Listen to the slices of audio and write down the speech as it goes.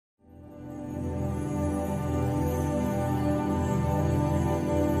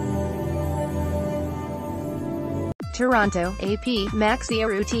Toronto, AP, Maxi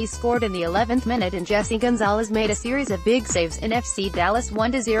Urruti scored in the 11th minute and Jesse Gonzalez made a series of big saves in FC Dallas'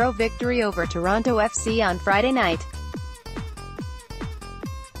 1-0 victory over Toronto FC on Friday night.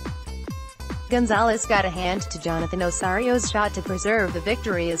 Gonzalez got a hand to Jonathan Osorio's shot to preserve the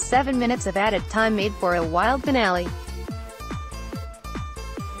victory as 7 minutes of added time made for a wild finale.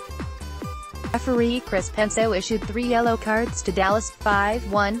 Referee Chris Penso issued 3 yellow cards to Dallas,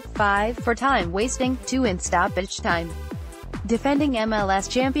 5-1-5 for time wasting, 2 in stoppage time. Defending MLS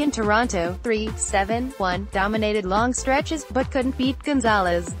champion Toronto, 3-7-1, dominated long stretches, but couldn't beat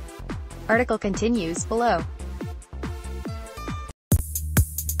Gonzalez. Article continues below.